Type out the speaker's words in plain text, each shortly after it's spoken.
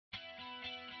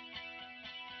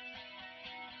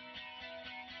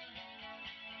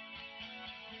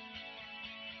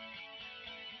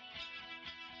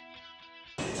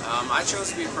I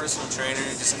chose to be a personal trainer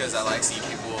just because I like seeing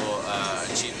people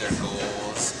achieve their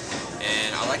goals,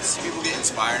 and I like to see people get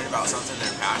inspired about something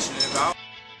they're passionate about.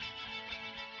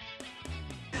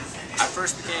 I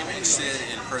first became interested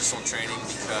in personal training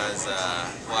because,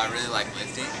 well, I really like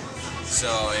lifting, so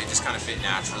it just kind of fit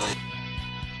naturally.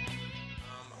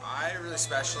 I really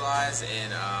specialize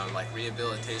in like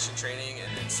rehabilitation training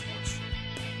and then sports training.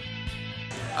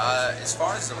 As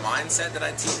far as the mindset that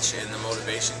I teach and the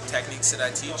motivation techniques that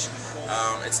I teach,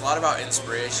 it's a lot about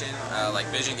inspiration. Like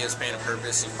vision gives pain a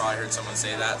purpose. You've probably heard someone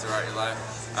say that throughout your life.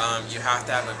 You have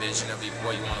to have a vision of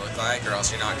what you want to look like, or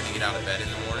else you're not going to get out of bed in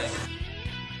the morning.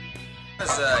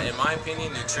 Because, in my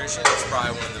opinion, nutrition is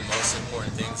probably one of the most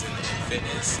important things in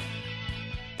fitness.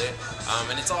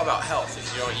 And it's all about health.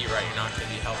 If you don't eat right, you're not going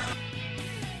to be healthy.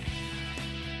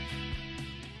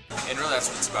 And really that's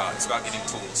what it's about. It's about getting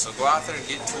tools. So go out there and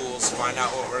get tools, find out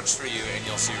what works for you, and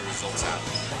you'll see your results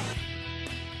happen.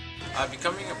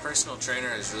 Becoming a personal trainer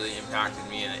has really impacted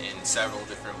me in several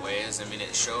different ways. I mean,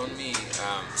 it showed me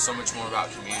so much more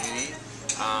about community.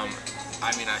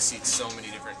 I mean, I see so many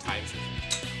different types of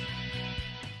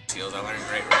skills. I learn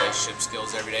great relationship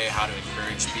skills every day, how to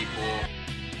encourage people.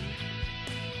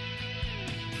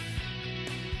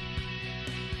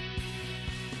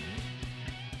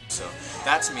 So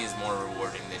that to me is more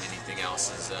rewarding than anything else,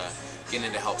 is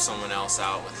getting to help someone else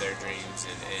out with their dreams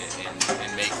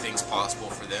and make things possible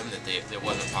for them that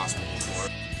wasn't possible before.